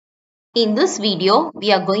In this video,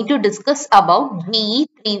 we are going to discuss about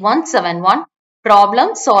GE3171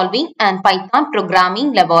 Problem Solving and Python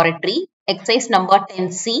Programming Laboratory, exercise number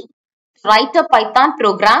 10C. Write a Python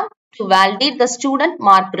program to validate the student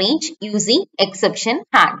mark range using exception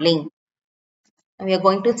handling. We are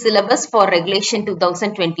going to syllabus for regulation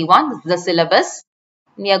 2021. This is the syllabus.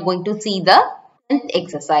 We are going to see the 10th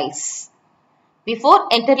exercise. Before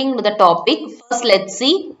entering into the topic, first let's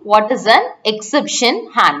see what is an exception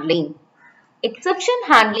handling. Exception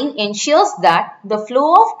handling ensures that the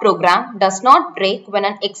flow of program does not break when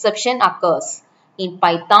an exception occurs. In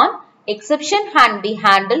Python, exception can be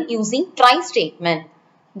handled using try statement.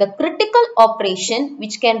 The critical operation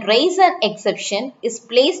which can raise an exception is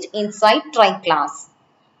placed inside try class.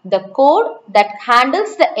 The code that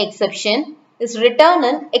handles the exception is written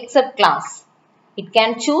in except class. It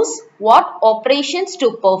can choose what operations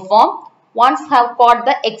to perform once have caught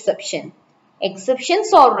the exception.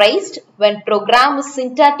 Exceptions are raised when program is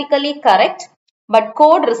syntactically correct but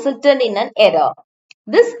code resulted in an error.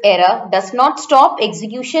 This error does not stop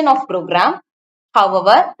execution of program.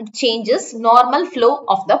 However, it changes normal flow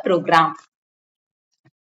of the program.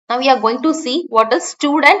 Now we are going to see what is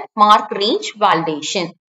student mark range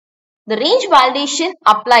validation. The range validation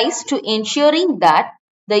applies to ensuring that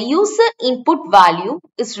the user input value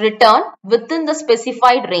is returned within the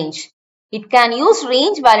specified range. It can use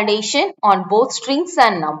range validation on both strings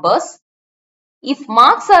and numbers. If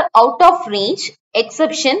marks are out of range,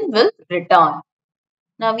 exception will return.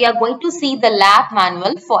 Now we are going to see the lab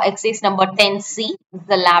manual for exercise number 10C. This is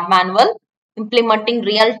the lab manual implementing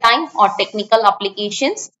real-time or technical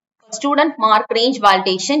applications for student mark range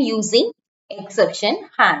validation using exception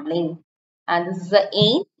handling. And this is the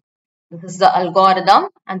aim, this is the algorithm,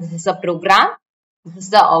 and this is the program. This is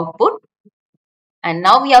the output. And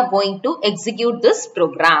now we are going to execute this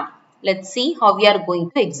program. Let's see how we are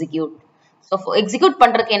going to execute. So for execute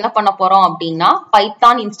பண்றதுக்கு என்ன பண்ண போறோம் அப்படின்னா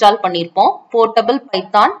Python install பண்ணிருப்போம். Portable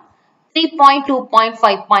Python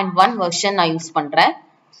 3.2.5.1 version நான் use பண்றேன்.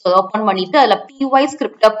 So open பண்ணிட்டு அதுல py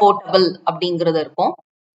scripter portable அப்படிங்கிறது இருக்கும்.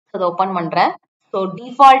 So அதை ஓபன் பண்றேன். So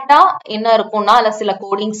default என்ன இருக்கும்னா அதுல சில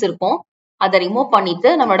கோடிங்ஸ் இருக்கும். அதை ரிமூவ்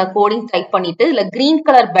பண்ணிட்டு நம்மளோட கோடிங் டைப் பண்ணிட்டு இதுல green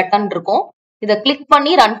color button இருக்கும். இதை கிளிக்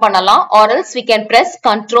பண்ணி ரன் பண்ணலாம் or else we can press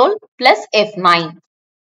Ctrl plus F9.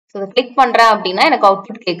 So இதை கிளிக் பண்றேன் அப்படின்னா எனக்கு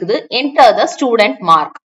அவுட்புட் கேக்குது enter the student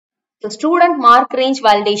mark. So student mark range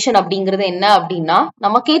validation அப்படிங்கிறது என்ன அப்படின்னா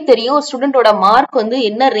நமக்கே தெரியும் ஸ்டூடெண்டோட மார்க் வந்து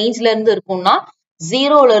என்ன ரேஞ்ச்ல இருந்து இருக்கும்னா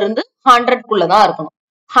 0ல இருந்து 100 குள்ளதான் இருக்கணும்.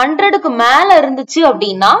 100க்கு மேல இருந்துச்சு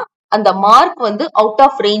அப்படின்னா அந்த மார்க் வந்து அவுட்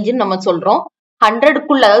ஆஃப் ரேஞ்சுன்னு நம்ம சொல்றோம்.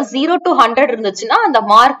 100க்குள்ள 0 to 100 இருந்துச்சுன்னா அந்த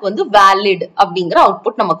மார்க் வந்து வேலிட் அப்படிங்கிற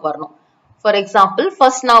அவுட்புட் நமக்கு வரணும். ஃபார் எக்ஸாம்பிள்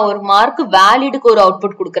ஃபர்ஸ்ட் நான் ஒரு மார்க் வேலிடுக்கு ஒரு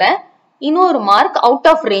அவுட்புட் கொடுக்குறேன், இன்னொரு மார்க் அவுட்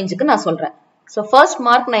ஆஃப் ரேஞ்சுக்கு நான் சொல்றேன். ஸோ ஃபர்ஸ்ட்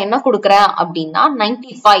மார்க் நான் என்ன கொடுக்குறேன் அப்படின்னா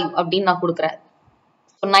 95 அப்படின்னு நான் கொடுக்குறேன்.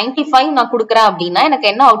 ஸோ 95 நான் கொடுக்குறேன் அப்படின்னா எனக்கு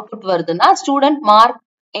என்ன அவுட்புட் வருதுன்னா student mark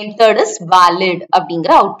entered is valid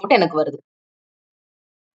அப்படிங்கிற அவுட்புட் எனக்கு வருது.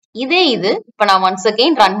 இதே இது இப்ப நான் ஒன்ஸ்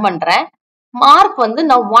அகெயின் ரன் பண்றேன். மார்க் வந்து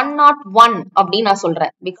நான் 101 அப்படின்னு நான்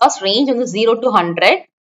சொல்றேன். பிகாஸ் ரேஞ்ச் வந்து 0 to 100.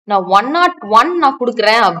 நான் 101 நான்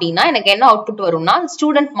கொடுக்குறேன் அப்படின்னா எனக்கு என்ன அவுட்புட் வரும்னா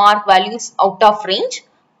student mark values out off range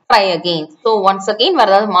try again. So once again வேற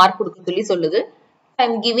ஏதாவது மார்க் கொடுக்க சொல்லுது.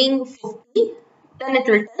 I'm giving 50, then it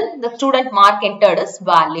will tell the student mark entered is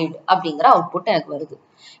valid அப்படிங்கிற அவுட்புட் எனக்கு வருது.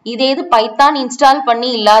 இதே இது பைத்தான் இன்ஸ்டால்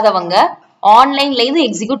பண்ணி இல்லாதவங்க ஆன்லைன்ல இருந்து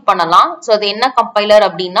எக்ஸிக்யூட் பண்ணலாம். ஸோ அது என்ன கம்பைலர்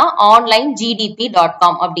அப்படின்னா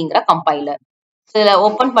onlinegdp.com அப்படிங்கிற கம்பைலர். இதுல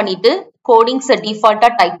ஓபன் பண்ணிட்டு கோடிங்ஸை டிஃபால்ட்டா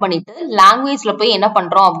டைப் பண்ணிட்டு லாங்குவேஜ்ல போய் என்ன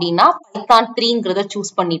பண்றோம் அப்படின்னா Python 3ங்கிறத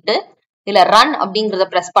சூஸ் பண்ணிட்டு இதுல ரன் அப்படிங்கறத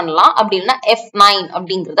பிரஸ் பண்ணலாம். அப்படி இல்லைன்னா F9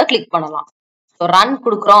 அப்படிங்கறத கிளிக் பண்ணலாம். ஸோ ரன்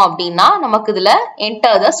கொடுக்குறோம் அப்படின்னா நமக்கு இதுல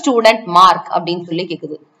என்டர் த ஸ்டூடெண்ட் மார்க் அப்படின்னு சொல்லி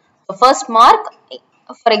கேக்குது. ஃபர்ஸ்ட் மார்க்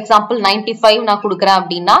ஃபார் எக்ஸாம்பிள் 95 நான் கொடுக்குறேன்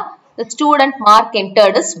அப்படின்னா the student mark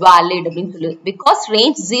entered is valid அப்படின்னு சொல்லுது. பிகாஸ்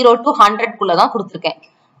ரேஞ்ச் 0 to 100 குள்ளதான் கொடுத்துருக்கேன்,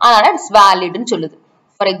 அதனால இட்ஸ் வேலிட்னு சொல்லுது.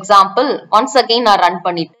 ஃபார் எக்ஸாம்பிள் ஒன்ஸ் அகெயின் நான் ரன்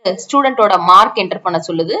பண்ணிட்டு ஸ்டூடெண்டோட மார்க் என்டர் பண்ண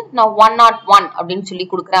சொல்லுது. நான் 101 அப்படின்னு சொல்லி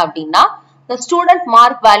கொடுக்குறேன் அப்படின்னா the student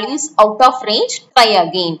mark values out of range try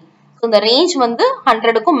again. So இந்த ரேஞ்ச் வந்து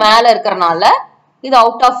 100க்கும் மேல இருக்கிறனால இது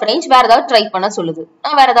அவுட் ஆஃப் ரேஞ்ச் வேற ஏதாவது ட்ரை பண்ண சொல்லுது.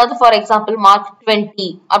 நான் வேற ஏதாவது ஃபார் எக்ஸாம்பிள் மார்க் 20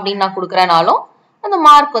 அப்படின்னு நான் கொடுக்குறேனாலும் அந்த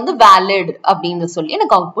மார்க் வந்து வேலிட் அப்படின்னு சொல்லி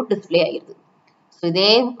எனக்கு அவுட்புட் டிஸ்பிளே ஆயிருது. ஸோ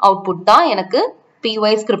இதே அவுட்புட் தான் எனக்கு py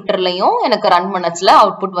ஸ்கிரிப்டர்லையும் எனக்கு ரன் பண்ணச்சுல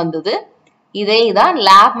அவுட்புட் வந்தது. இதே தான்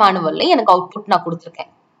லேப் மேனுவல்லையும் எனக்கு அவுட்புட் நான் கொடுத்துருக்கேன்.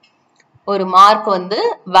 ஒரு மார்க் வந்து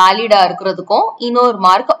வேலிடா இருக்கிறதுக்கும் இன்னொரு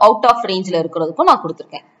மார்க் அவுட் ஆஃப் ரேஞ்ச்ல இருக்கிறதுக்கும் நான்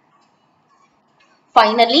கொடுத்துருக்கேன்.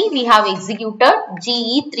 Finally, we have executed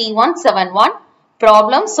GE3171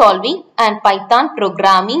 Problem Solving and Python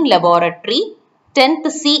Programming Laboratory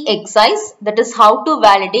 10th C exercise, that is how to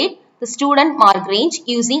validate the student mark range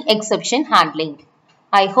using exception handling.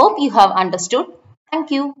 I hope you have understood.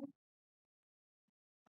 Thank you.